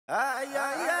Ay,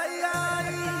 ay, ay,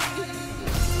 ay.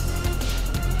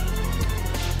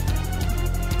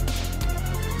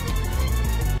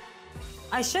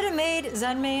 I should have made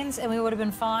Zen mains and we would have been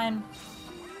fine.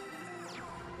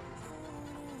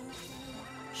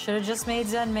 Should have just made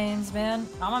Zen mains, man.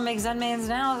 I'm gonna make Zen mains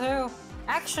now, too.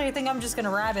 Actually, I think I'm just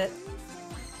gonna rabbit.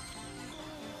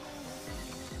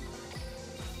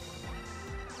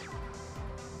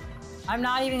 I'm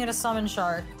not even gonna summon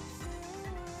Shark.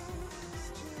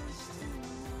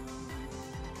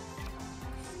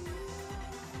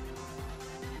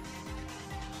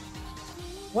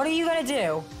 What are you gonna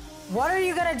do? What are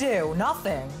you gonna do?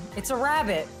 Nothing. It's a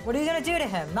rabbit. What are you gonna do to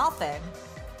him? Nothing.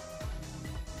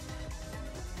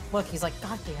 Look, he's like,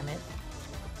 God damn it.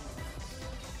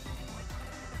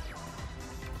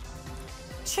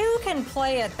 2 can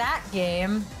play at that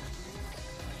game.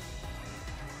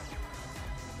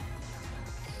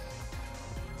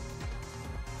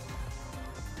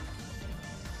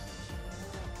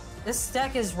 This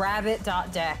deck is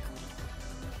rabbit.deck.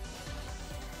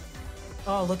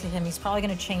 Oh, look at him. He's probably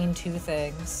gonna chain 2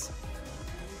 things.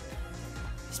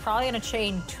 He's probably gonna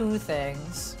chain 2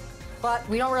 things. But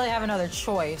we don't really have another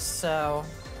choice, so...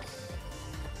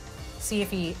 see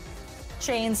if he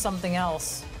chains something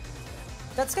else.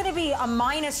 That's gonna be a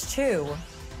 -2.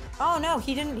 Oh no,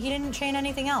 he didn't chain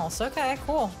anything else. Okay,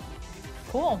 cool.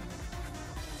 Cool.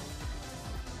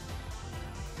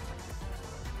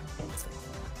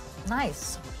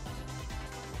 Nice.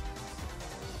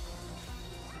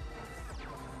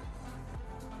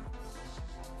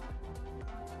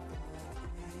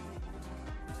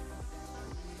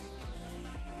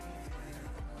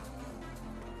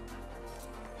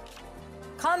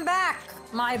 Come back,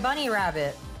 my bunny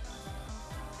rabbit.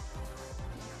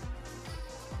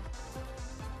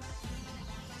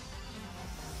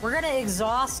 We're gonna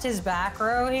exhaust his back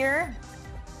row here.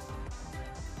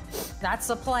 That's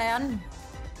the plan.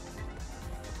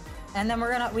 And then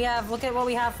look at what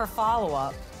we have for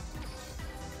follow-up.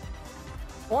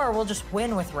 Or we'll just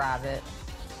win with rabbit.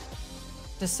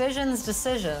 Decisions,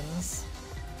 decisions.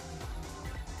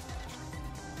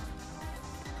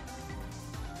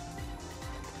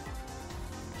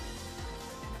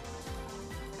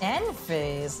 End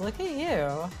phase, look at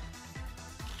you.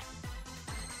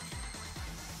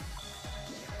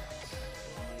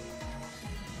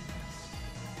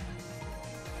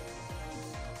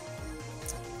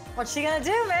 What's she gonna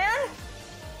do, man?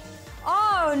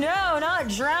 Oh no, not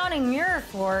drowning mirror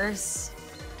force.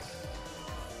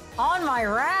 On my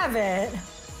rabbit.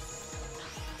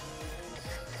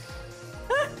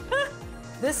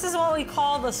 This is what we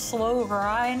call the slow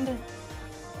grind.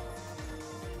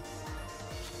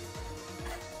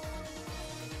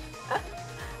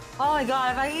 Oh my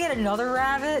god, if I could get another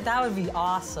rabbit, that would be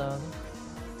awesome.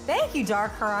 Thank you,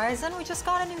 Dark Horizon. We just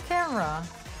got a new camera.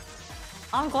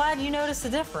 I'm glad you noticed the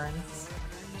difference.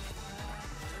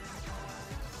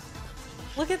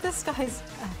 Look at this guy's...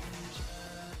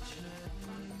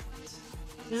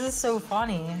 This is so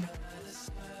funny.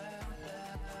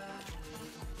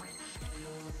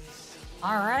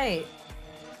 Alright.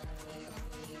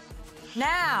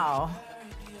 Now,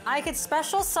 I could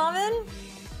special summon,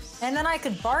 and then I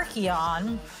could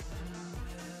Barkion,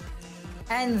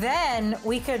 and then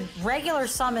we could regular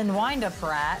summon Wind-Up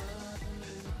Rat.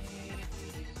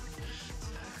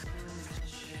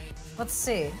 Let's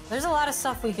see. There's a lot of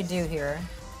stuff we could do here.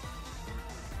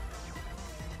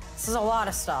 This is a lot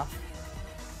of stuff.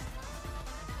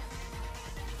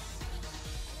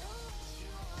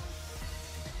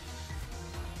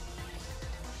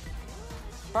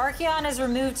 Barkion has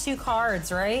removed 2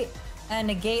 cards, right? And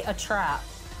negate a trap.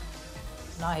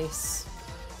 Nice.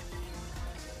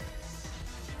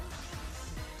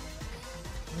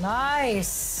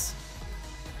 Nice.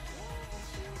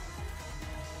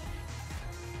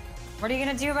 What are you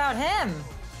gonna do about him?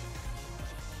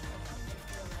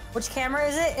 Which camera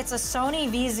is it? It's a Sony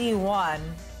VZ1.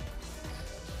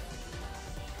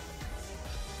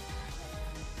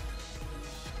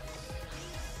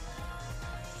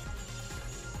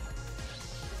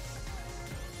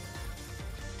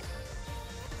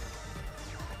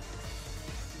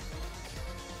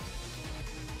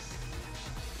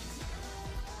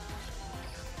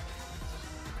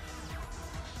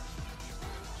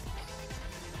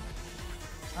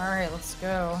 All right, let's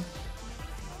go.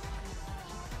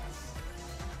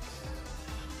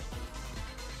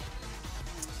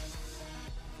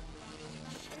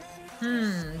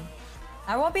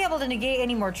 I won't be able to negate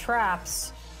any more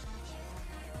traps,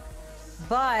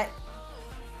 but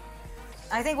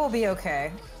I think we'll be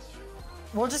okay.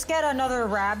 We'll just get another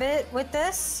rabbit with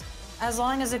this, as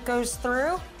long as it goes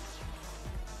through.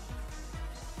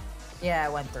 Yeah,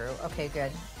 it went through. Okay,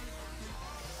 good.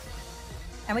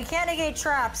 And we can't negate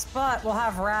traps, but we'll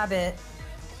have Rabbit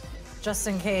just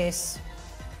in case.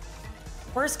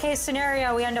 Worst case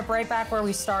scenario, we end up right back where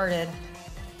we started.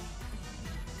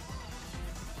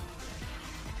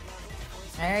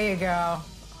 There you go.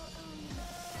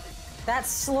 That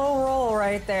slow roll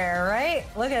right there, right?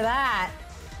 Look at that.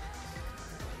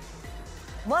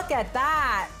 Look at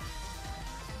that.